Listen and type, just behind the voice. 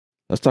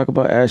Let's talk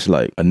about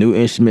Ashlight, a new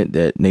instrument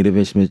that Native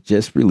Instruments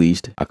just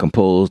released. I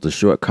composed a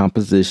short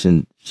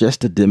composition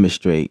just to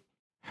demonstrate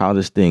how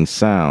this thing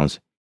sounds.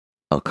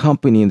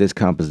 Accompanying this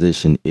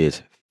composition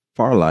is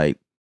Farlight,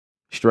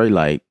 Stray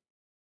Light,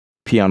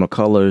 piano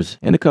colors,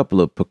 and a couple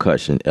of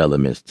percussion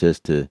elements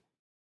just to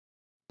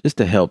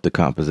help the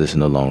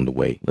composition along the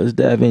way. Let's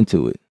dive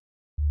into it.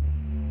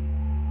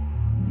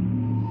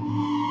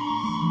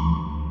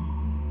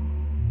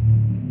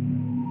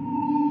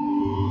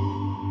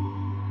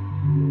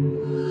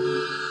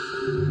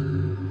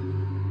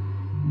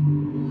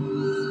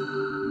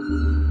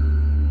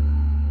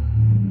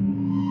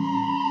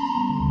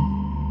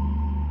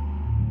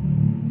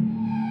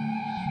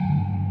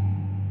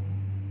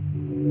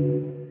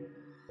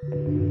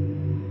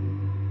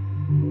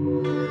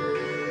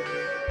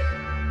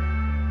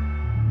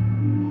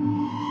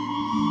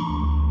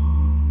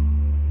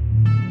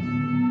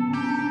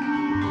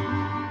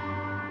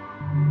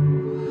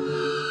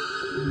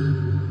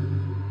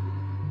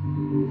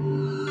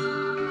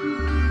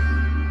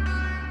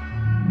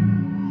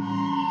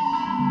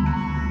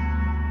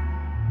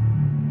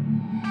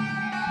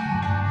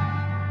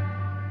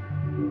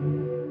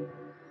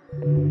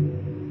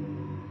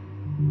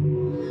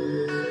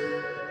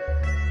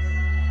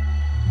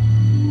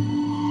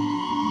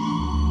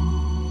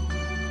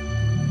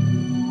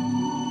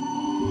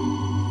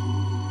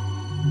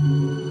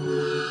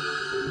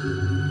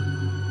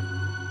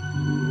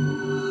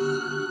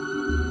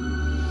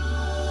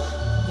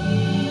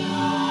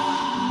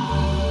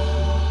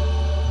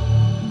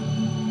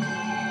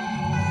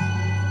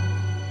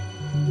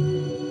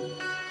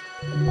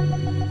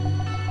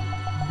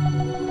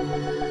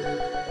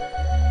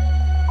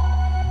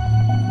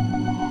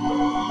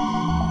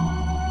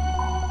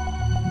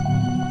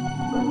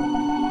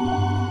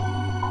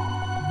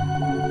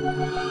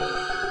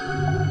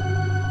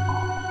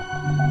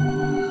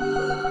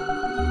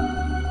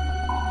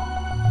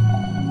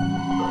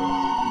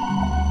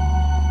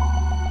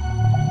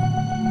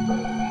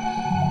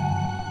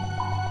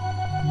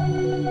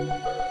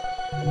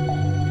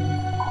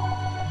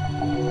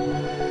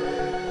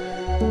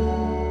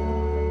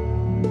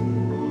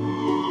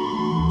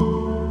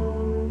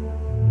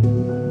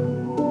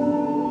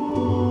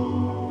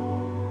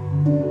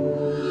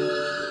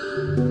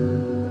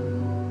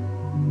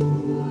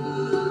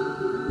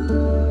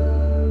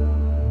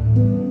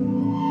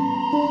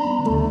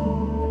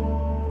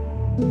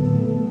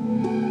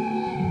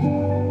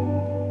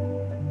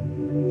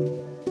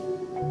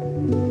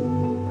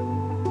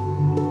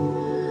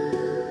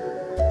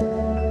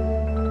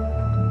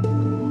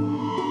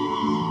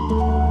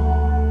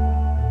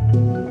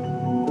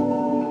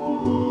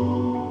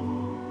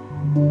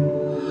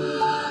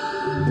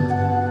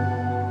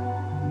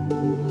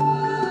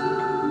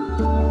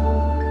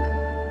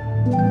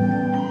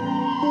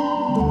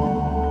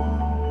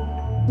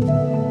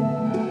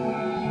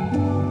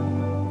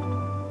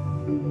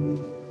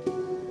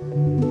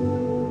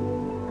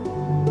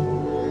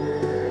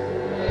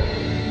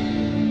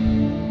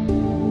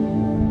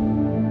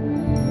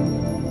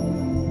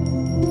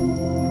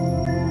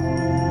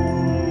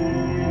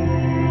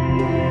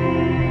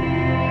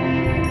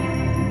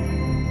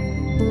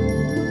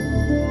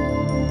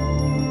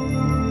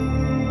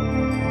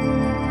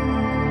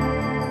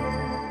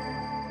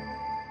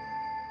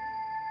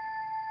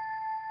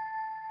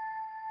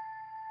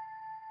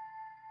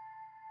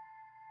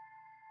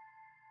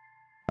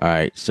 All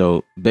right,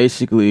 so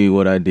basically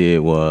what I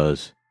did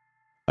was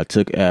I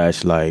took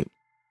Ashlight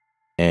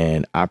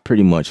and I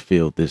pretty much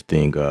filled this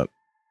thing up.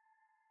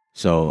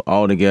 So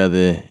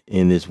altogether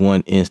in this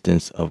one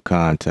instance of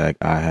kontakt,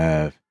 I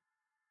have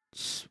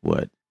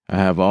what? I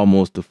have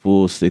almost the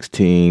full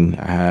 16.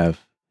 I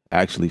have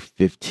actually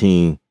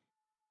 15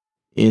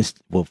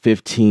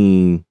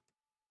 15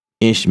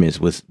 instruments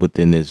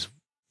within this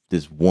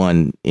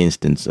one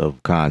instance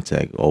of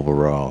kontakt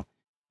overall.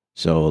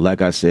 So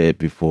like I said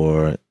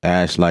before,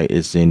 Ashlight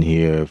is in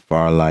here,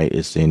 Farlight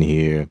is in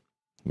here.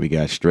 We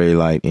got Stray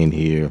Light in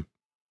here.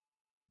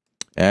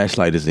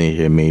 Ashlight is in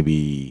here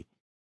maybe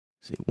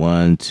see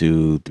 1,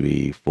 2,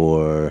 3,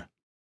 4,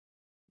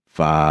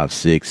 5,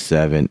 6,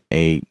 7,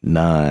 8,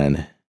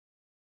 9.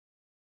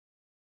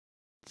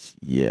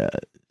 Yeah,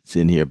 it's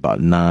in here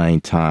about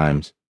 9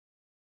 times.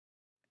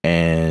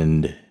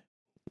 And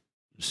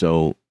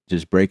so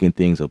just breaking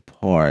things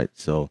apart.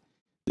 So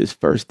this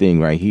first thing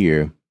right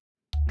here,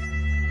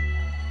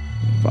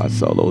 if I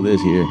solo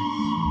this here,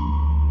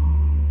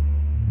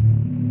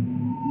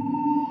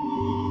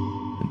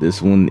 this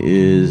one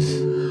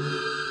is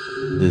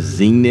the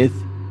Zenith,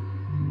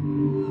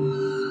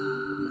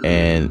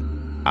 and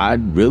I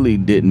really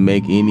didn't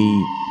make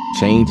any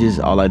changes.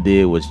 All I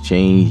did was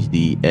change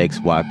the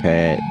XY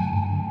pad,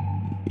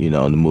 you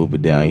know, to move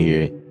it down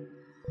here.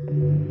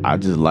 I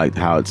just liked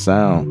how it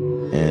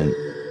sounded,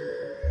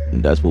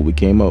 and that's what we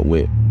came up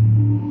with.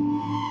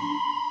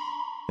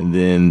 And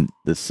then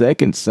the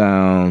second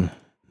sound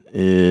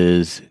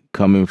is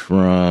coming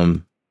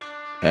from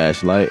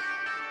Ashlight.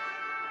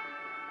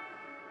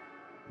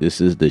 This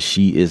is the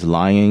She Is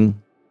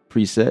Lying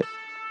preset.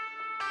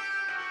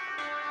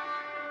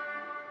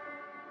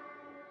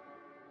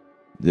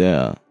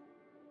 Yeah.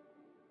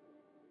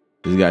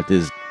 It's got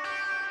this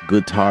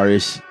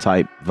guitarish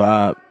type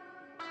vibe.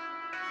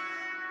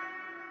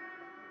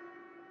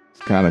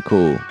 It's kind of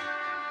cool.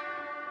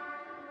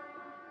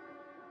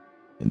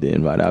 And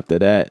then right after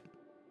that,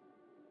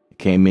 it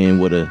came in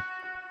with a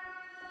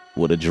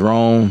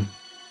drone.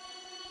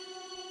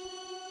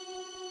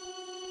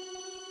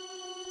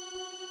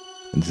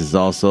 And this is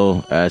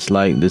also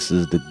Ashlight. This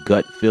is the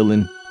gut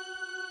feeling.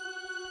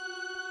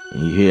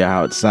 And you hear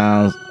how it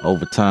sounds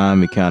over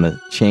time. It kind of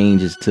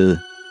changes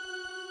to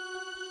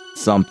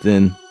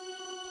something.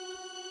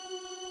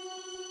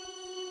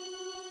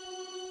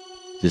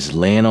 Just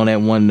laying on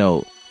that one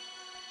note.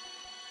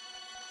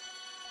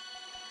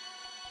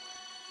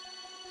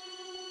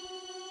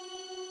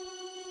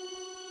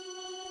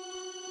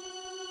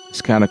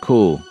 It's kind of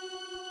cool.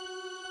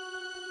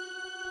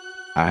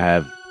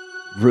 I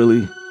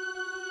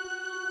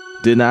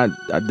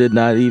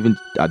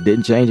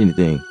didn't change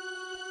anything.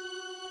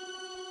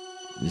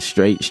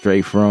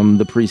 Straight from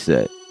the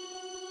preset.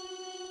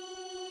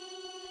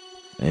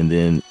 And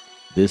then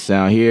this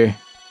sound here,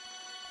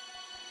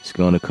 it's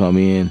gonna come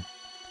in.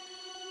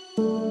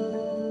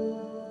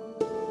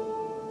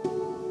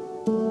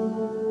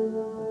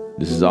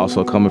 This is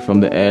also coming from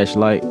the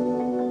Ashlight.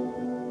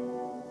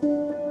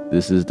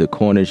 This is the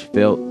Cornish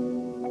felt.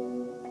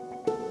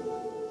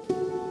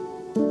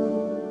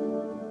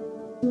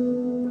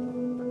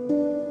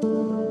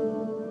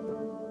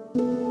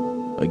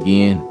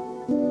 Again,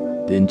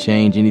 didn't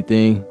change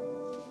anything.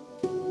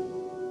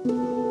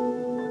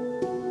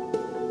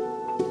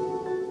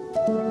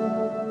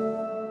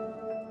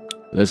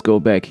 Let's go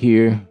back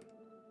here.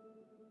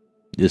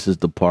 This is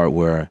the part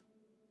where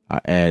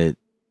I added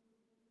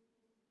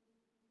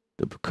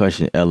the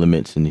percussion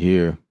elements in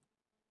here.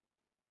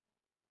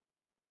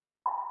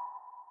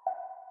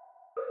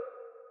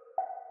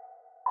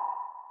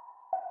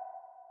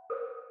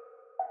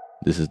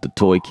 This is the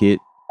toy kit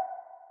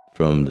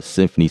from the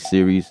Symphony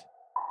series.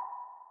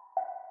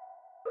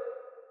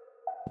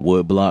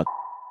 Wood block.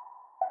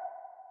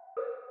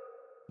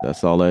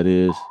 That's all that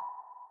is.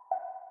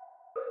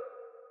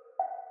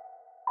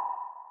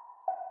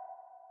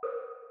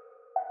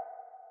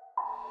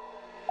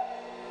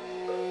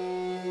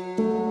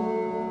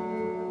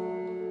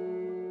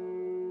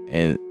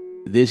 And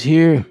this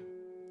here,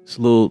 this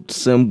little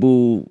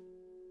cymbal,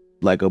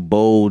 like a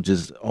bowl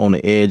just on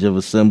the edge of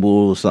a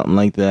cymbal or something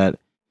like that,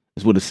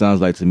 is what it sounds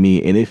like to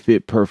me. And it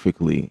fit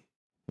perfectly.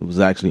 It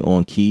was actually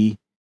on key,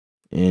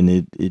 and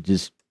it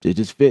just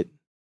fit.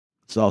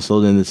 It's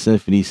also in the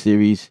Symphony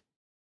series.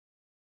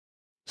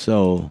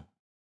 So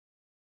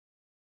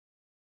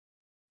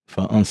if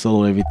I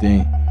unsolo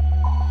everything.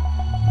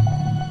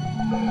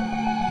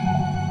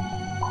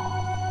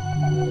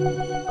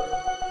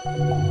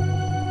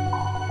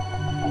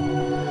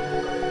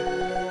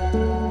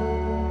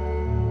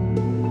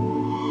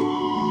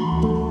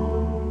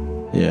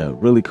 Yeah,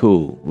 really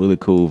cool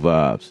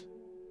vibes.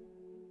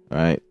 All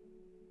right.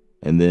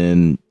 And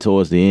then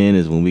towards the end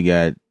is when we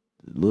got a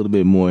little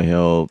bit more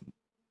help.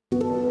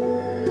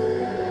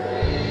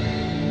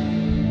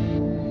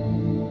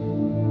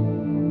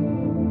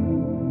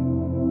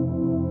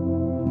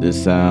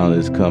 This sound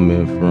is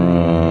coming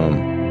from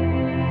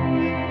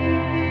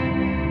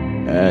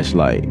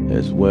Ashlight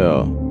as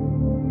well.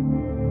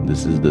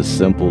 This is the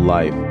Simple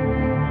Life.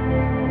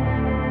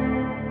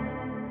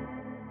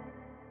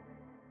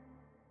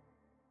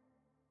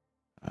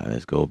 All right,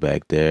 let's go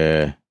back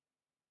there.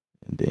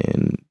 And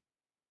then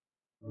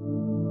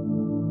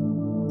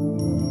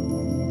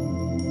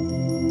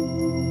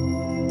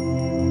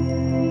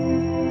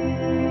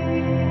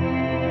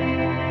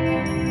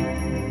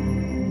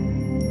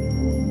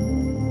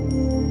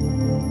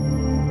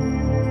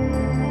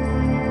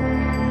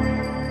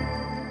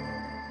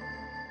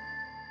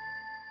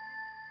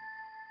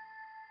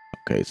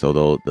okay, so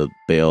the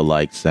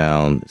bell-like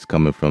sound is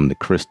coming from the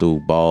crystal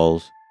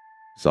balls.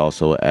 It's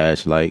also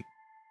Ashlight.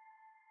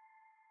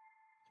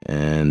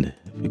 And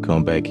if we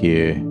come back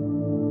here,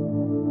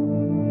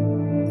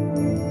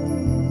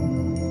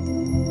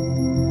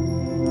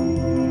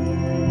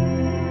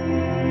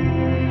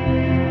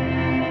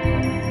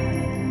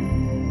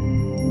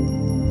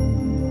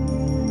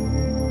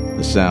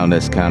 the sound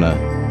that's kind of,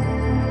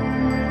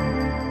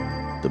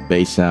 the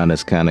bass sound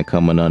that's kind of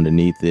coming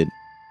underneath it,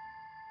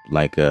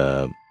 like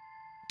a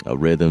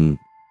rhythm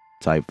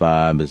type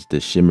vibe, is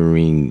the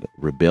Shimmering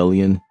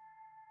Rebellion.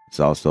 It's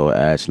also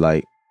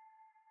Ashlight.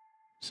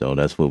 So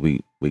that's what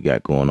we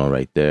got going on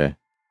right there.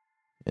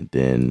 And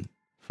then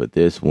for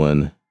this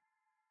one,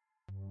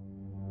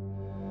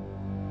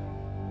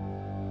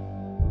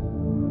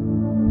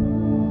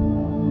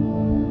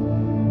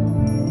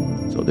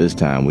 so this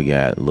time we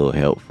got a little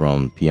help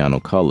from Piano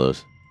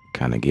Colors,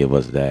 kind of give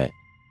us that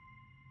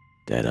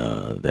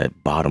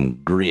bottom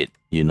grit,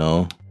 you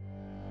know.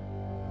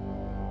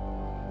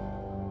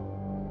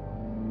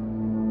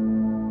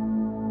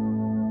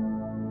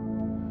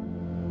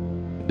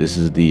 This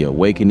is the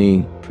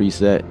Awakening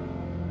preset.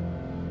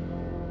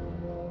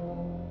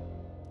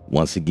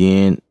 Once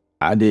again,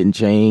 I didn't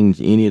change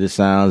any of the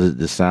sounds.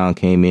 The sound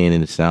came in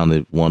and it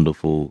sounded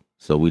wonderful.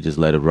 So we just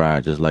let it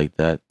ride just like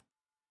that.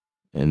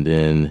 And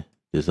then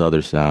this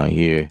other sound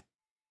here.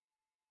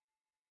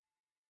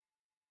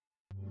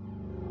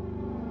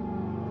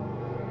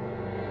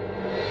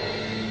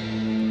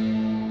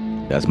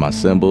 That's my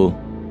cymbal.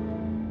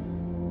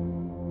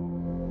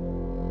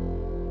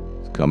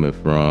 It's coming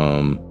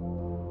from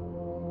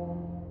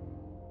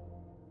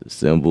the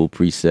cymbal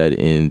preset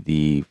in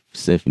the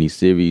Symphony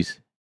series.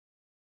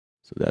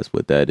 So that's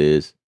what that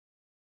is.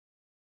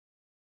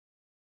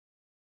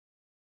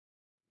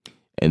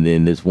 And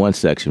then this one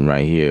section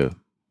right here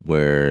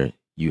where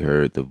you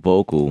heard the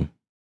vocal.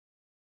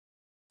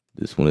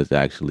 This one is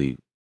actually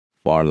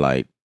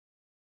Farlight.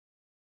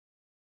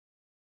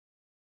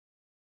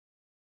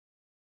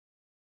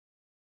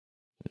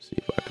 Let's see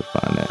if I can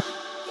find that.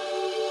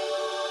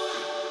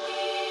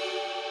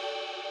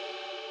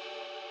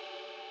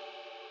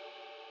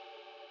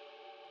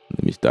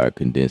 Let me start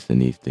condensing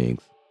these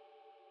things.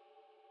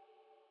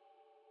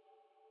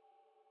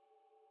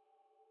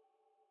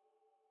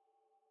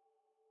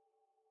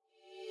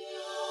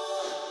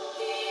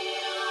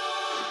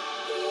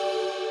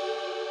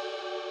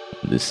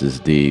 This is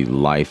the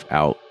Life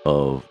Out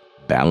of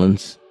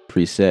Balance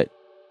preset.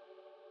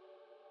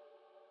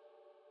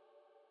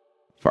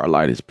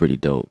 Farlight is pretty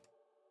dope.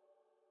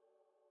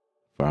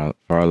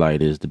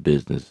 Farlight is the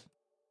business.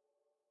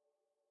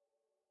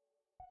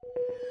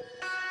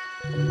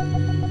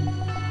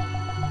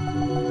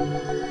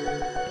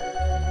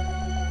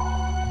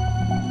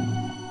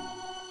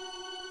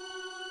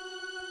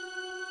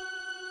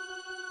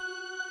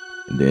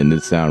 And then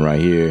this sound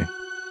right here.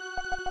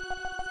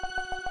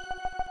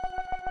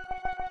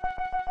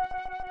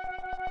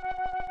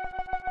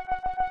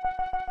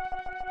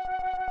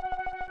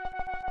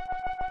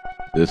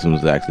 This one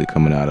was actually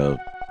coming out of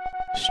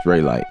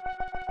Straylight.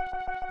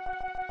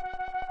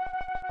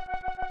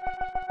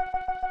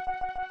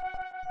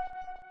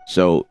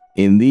 So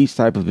in these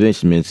type of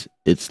instruments,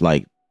 it's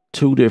like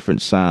two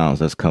different sounds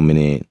that's coming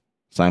in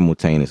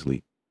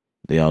simultaneously.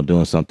 They all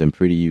doing something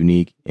pretty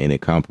unique, and it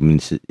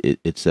complements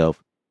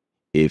itself.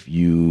 If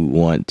you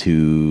want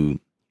to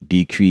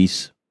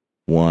decrease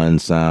one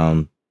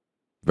sound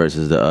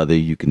versus the other,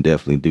 you can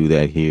definitely do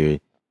that here.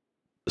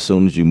 As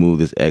soon as you move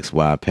this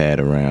XY pad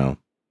around,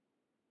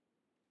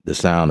 the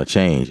sound will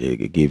change.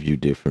 It gives you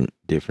different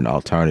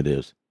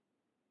alternatives,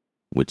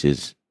 which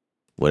is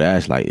what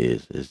Ashlight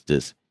is.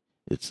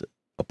 It's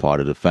a part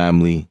of the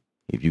family.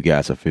 If you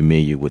guys are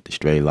familiar with the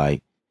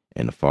Straylight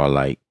and the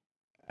Farlight,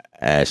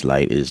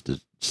 Ashlight is the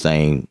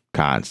same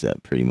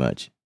concept pretty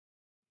much.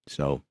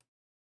 So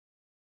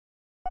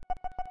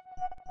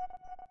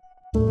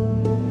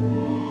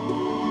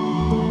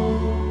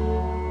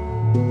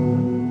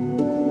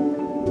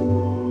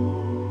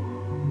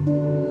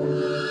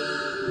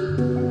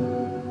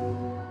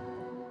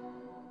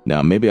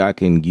now maybe I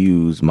can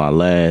use my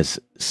last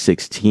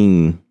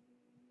 16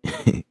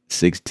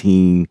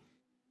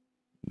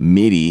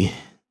 MIDI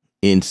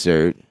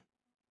insert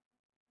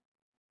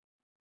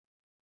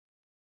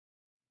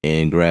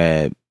and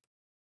grab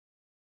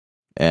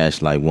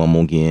Ashlight one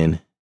more again.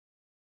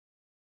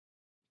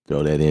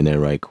 Throw that in there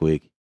right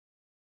quick.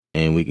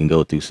 And we can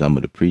go through some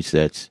of the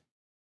presets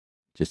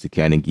just to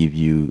kind of give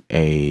you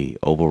a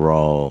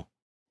overall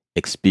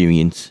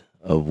experience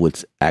of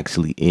what's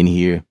actually in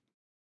here.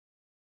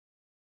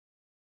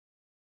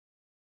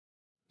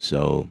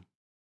 So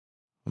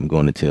I'm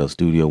going to tell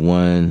Studio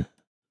One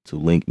to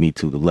link me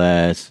to the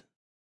last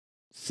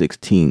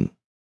 16.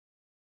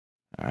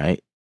 All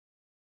right.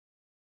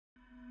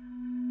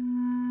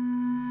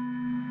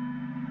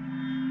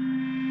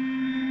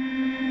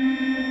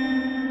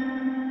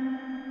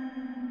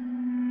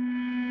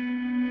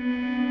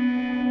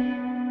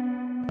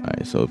 All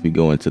right, so if we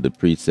go into the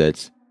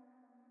presets,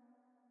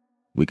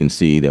 we can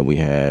see that we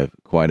have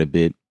quite a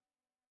bit.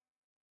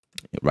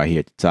 Right here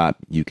at the top,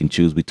 you can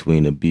choose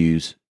between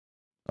Abuse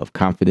of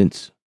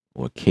Confidence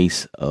or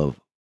Case of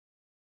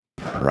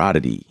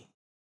Prodigy.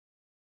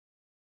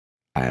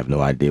 I have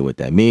no idea what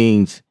that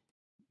means,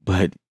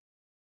 but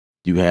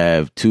you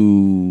have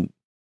two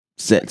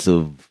sets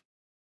of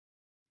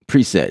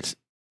presets,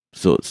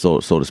 so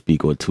to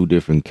speak, or two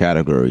different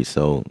categories.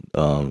 So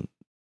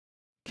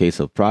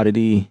Case of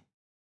Prodigy,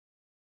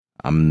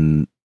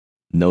 I'm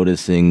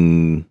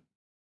noticing,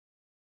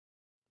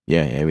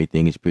 yeah,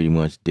 everything is pretty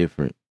much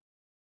different.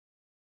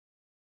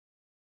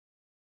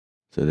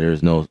 So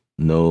there's no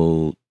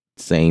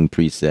same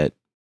preset.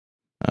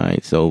 All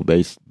right, so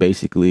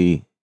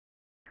basically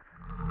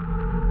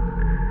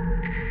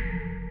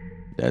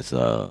that's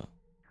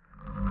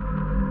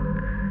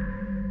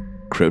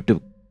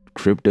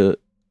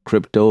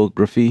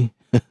cryptography.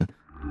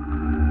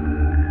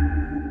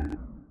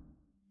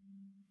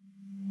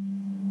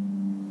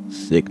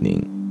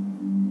 Sickening.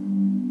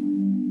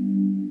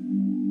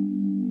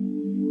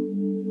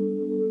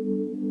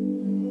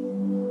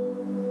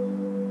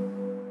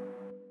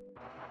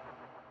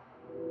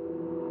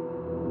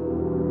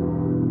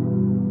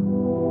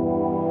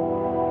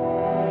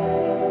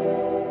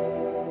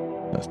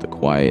 That's the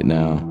quiet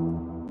now.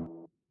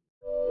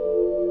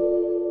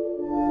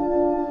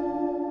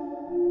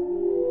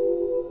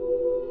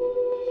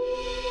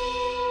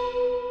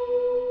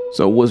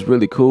 So what's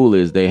really cool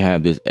is they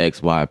have this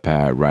XY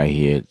pad right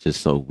here,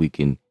 just so we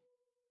can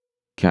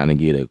kind of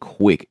get a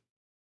quick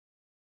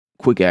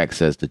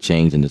access to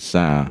changing the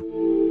sound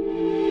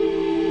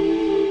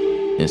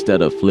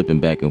instead of flipping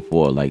back and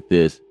forth like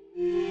this.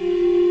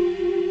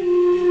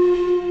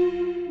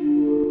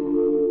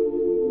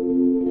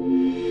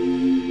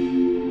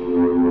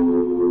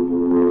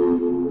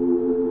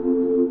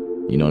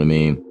 You know what I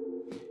mean?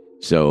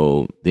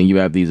 So then you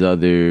have these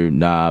other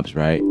knobs,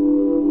 right?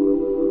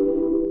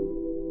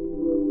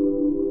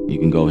 You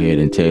can go ahead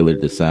and tailor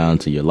the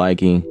sound to your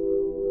liking.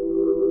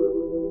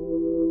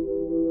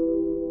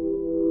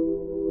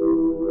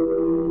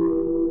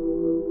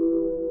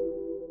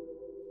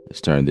 Let's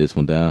turn this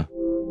one down.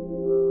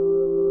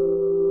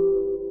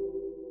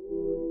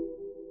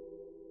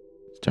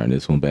 Let's turn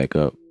this one back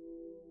up.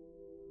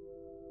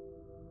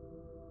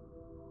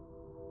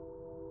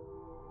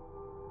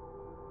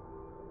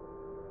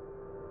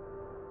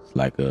 It's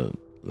like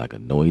a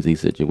noisy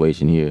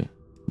situation here.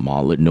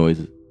 Mild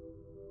noises.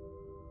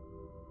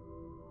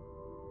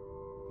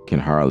 Can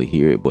hardly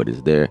hear it, but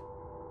it's there.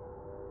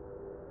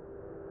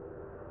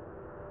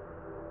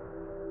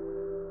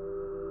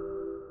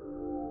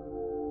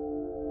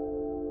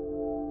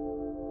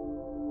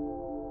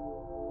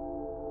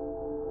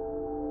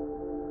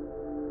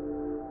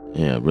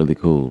 Yeah, really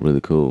cool,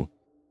 really cool.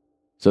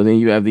 So then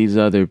you have these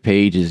other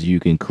pages you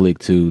can click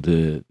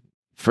to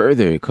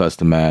further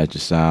customize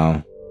your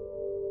sound.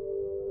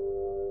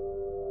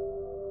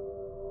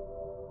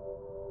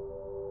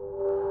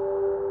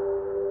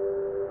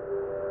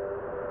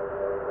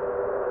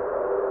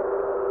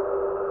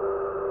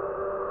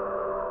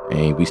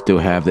 And we still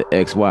have the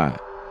XY.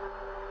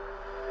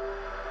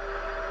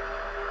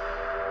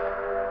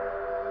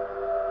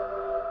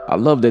 I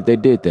love that they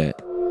did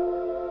that.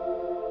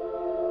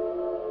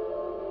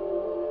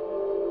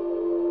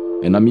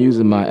 And I'm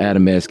using my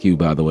Atom SQ,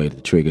 by the way,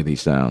 to trigger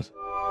these sounds.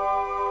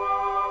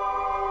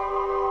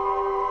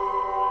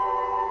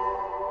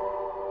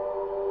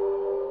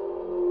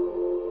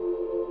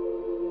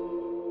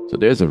 So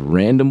there's a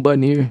random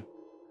button here.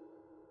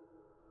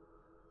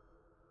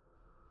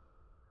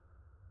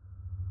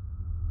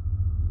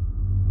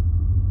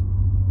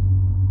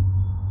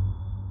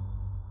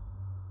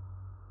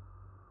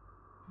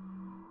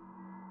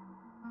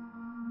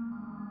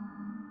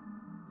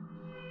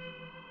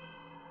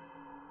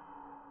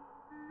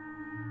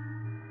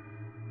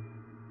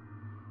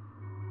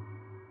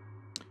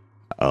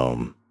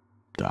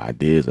 The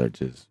ideas are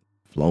just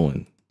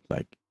flowing.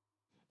 Like,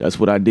 that's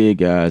what I did,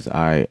 guys.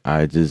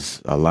 I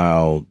just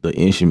allowed the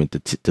instrument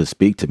to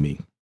speak to me,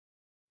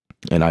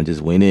 and I just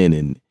went in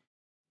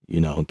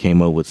and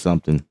came up with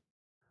something.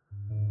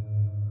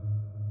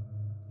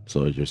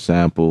 So it's your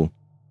sample,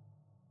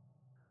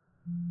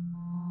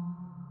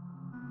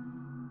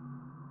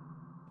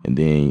 and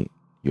then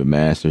your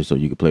master, so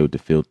you can play with the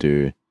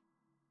filter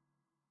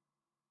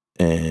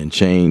and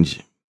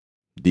change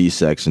these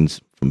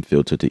sections from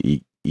filter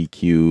to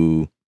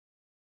EQ.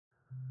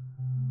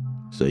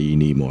 So you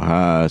need more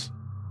highs.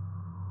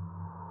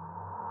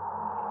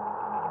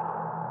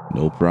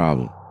 No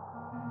problem.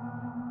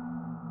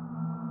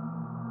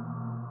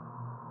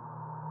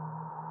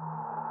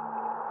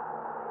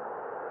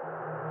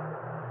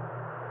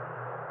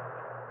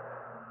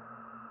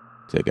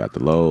 Take out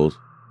the lows.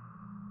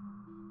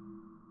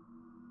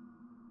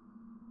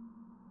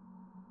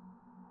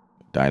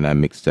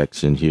 Dynamic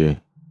section here.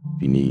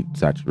 If you need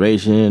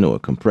saturation or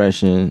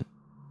compression,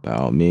 by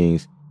all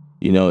means,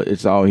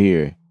 it's all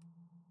here.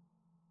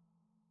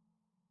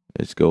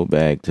 Let's go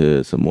back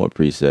to some more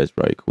presets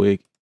right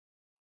quick.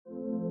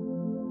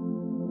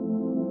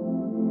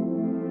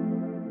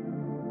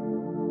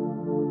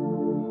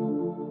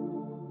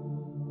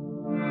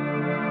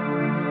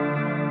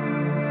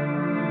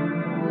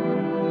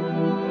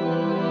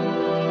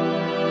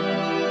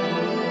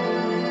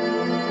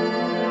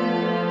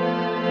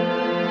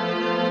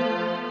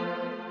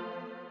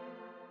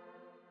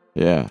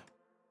 Yeah,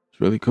 it's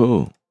really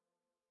cool.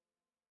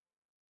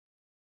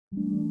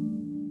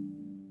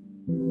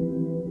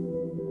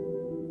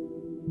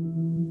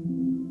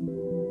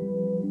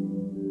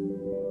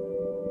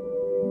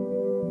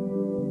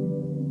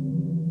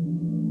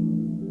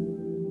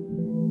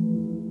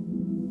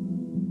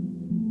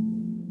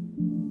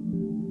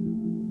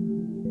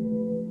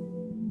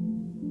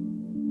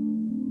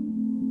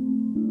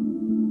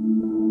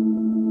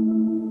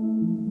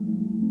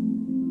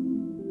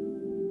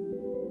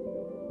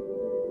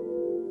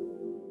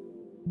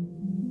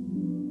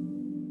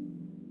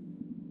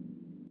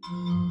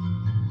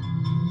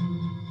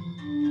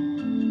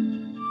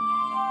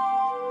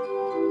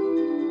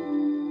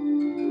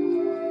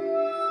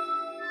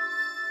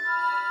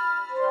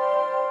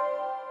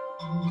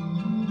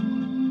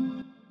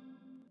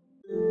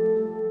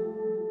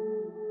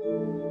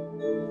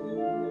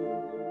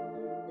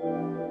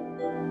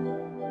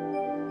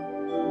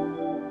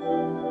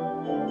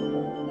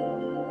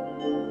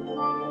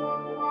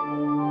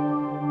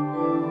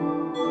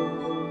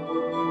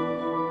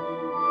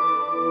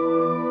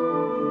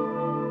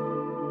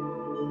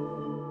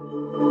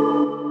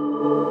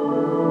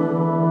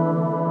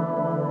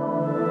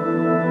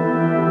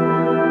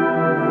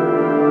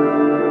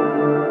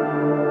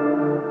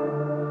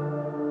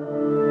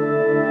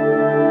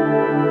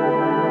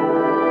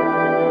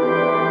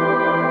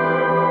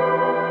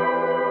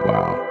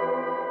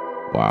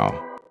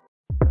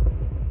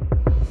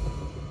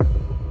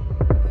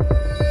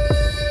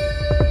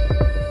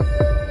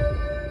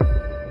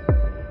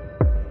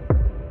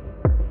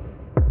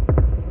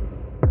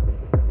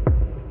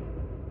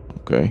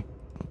 Okay.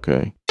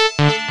 Okay.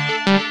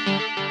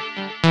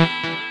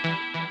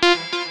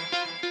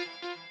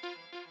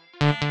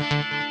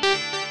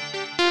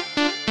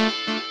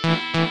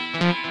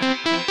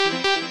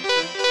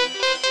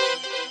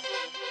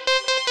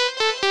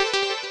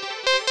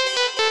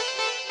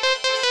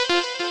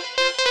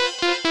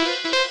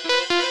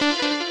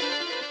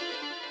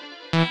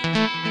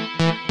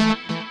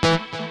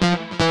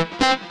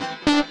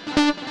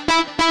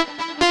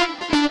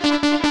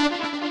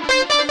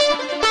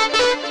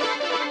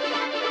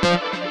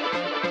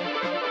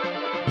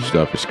 This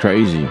stuff is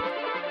crazy.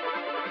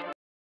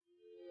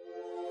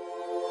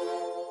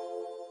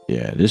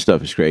 Yeah, this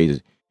stuff is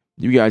crazy.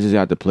 You guys just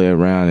have to play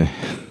around.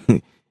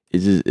 And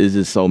it's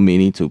just so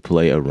many to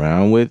play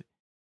around with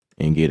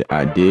and get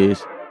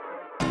ideas.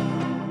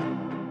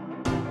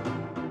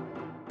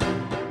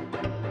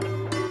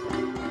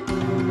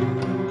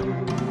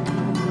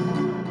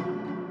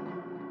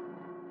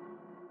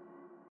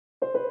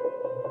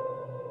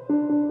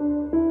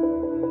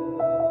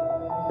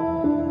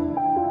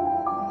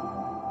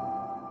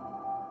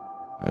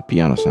 That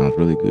piano sounds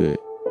really good.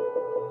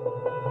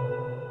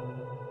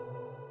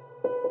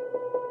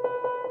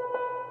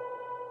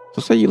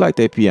 So say you like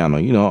that piano,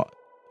 you know,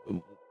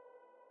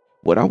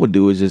 what I would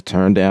do is just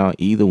turn down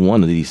either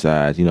one of these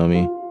sides, you know what I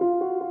mean?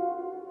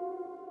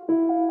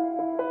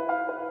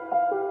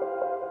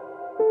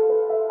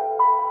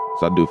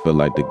 So I do feel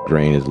like the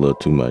grain is a little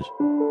too much.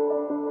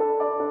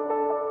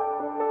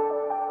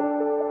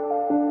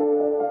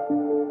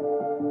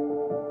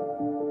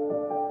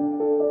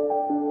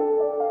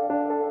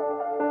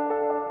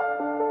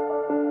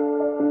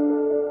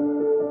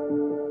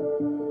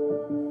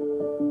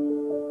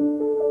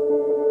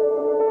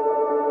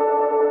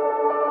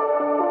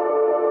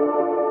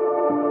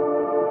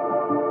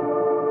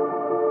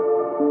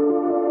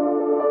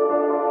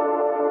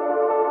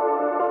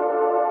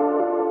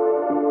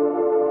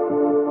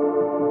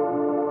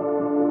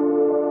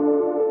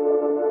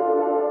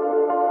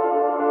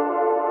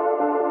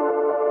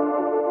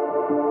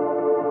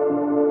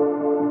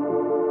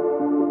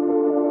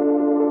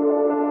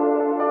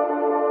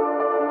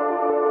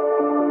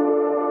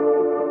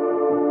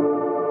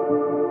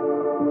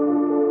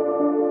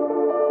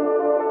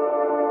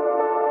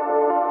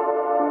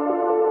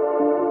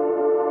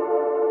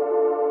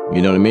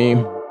 You know what I mean?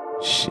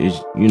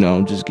 You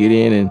know, just get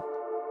in and,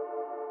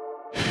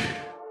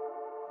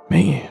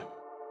 man,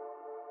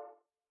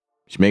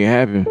 just make it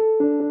happen.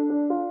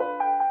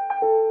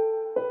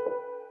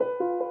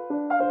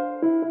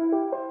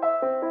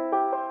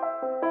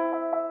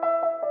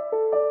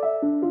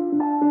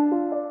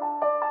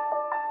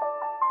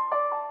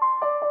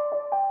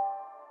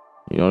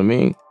 You know what I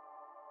mean?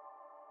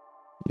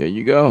 There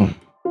you go.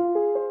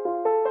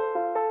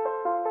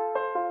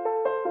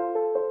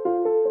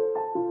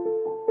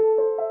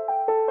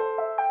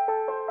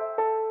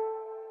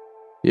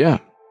 Yeah.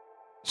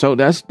 So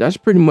that's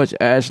pretty much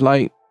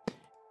Ashlight,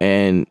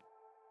 and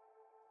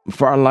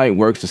Farlight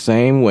works the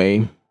same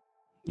way,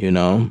 you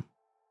know.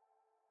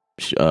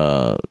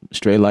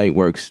 Straight light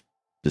works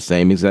the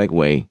same exact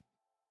way.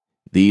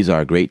 These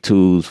are great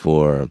tools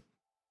for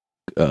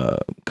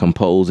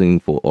composing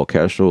for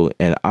orchestral,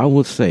 and I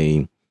would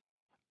say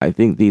I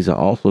think these are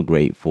also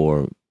great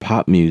for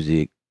pop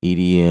music,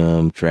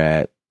 EDM,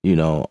 trap, you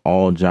know,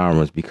 all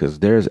genres, because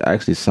there's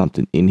actually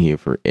something in here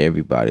for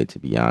everybody, to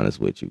be honest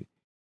with you.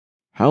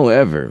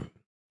 However,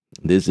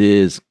 this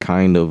is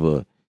kind of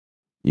a,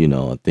 you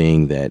know, a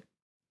thing that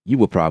you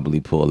will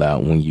probably pull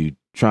out when you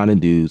trying to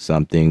do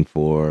something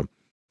for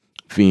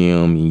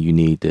film and you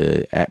need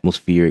the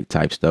atmospheric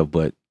type stuff.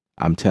 But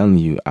I'm telling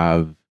you,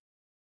 I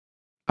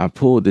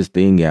pulled this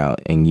thing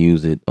out and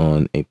used it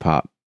on a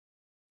pop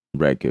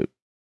record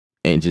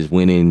and just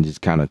went in and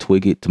just kind of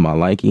twig it to my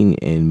liking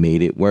and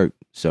made it work.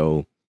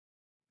 So,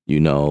 you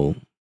know,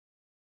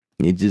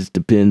 it just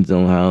depends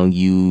on how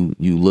you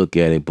look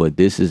at it. But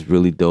this is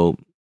really dope.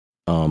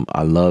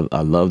 I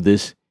love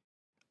this.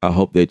 I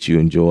hope that you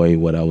enjoy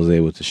what I was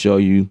able to show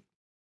you.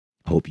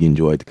 Hope you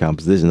enjoyed the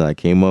composition that I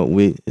came up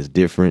with. It's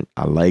different.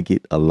 I like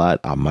it a lot.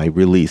 I might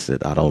release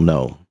it. I don't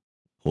know.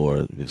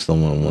 Or if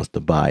someone wants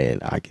to buy it,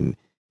 I can,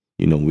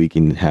 you know, we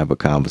can have a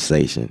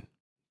conversation.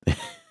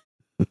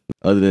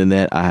 Other than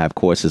that, I have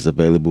courses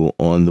available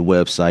on the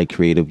website,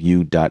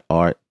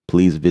 creativeu.art.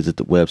 Please visit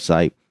the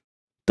website.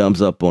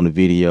 Thumbs up on the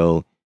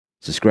video.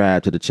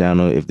 Subscribe to the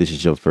channel if this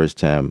is your first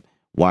time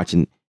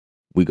watching.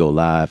 We go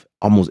live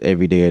almost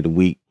every day of the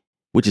week,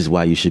 which is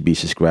why you should be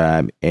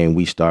subscribed. And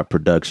we start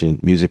production,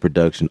 music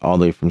production, all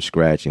the way from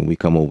scratch, and we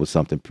come up with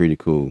something pretty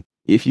cool.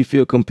 If you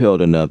feel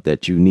compelled enough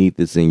that you need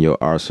this in your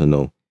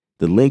arsenal,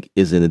 the link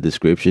is in the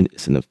description.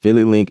 It's an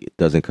affiliate link. It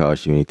doesn't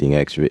cost you anything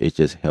extra. It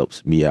just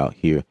helps me out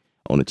here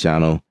on the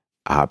channel.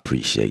 I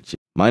appreciate you.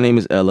 My name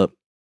is Ella,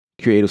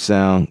 Creative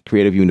Sound,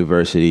 Creative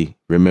University.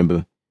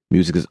 Remember,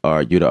 music is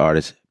art. You're the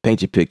artist.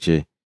 Paint your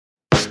picture.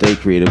 Stay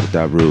creative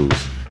without rules.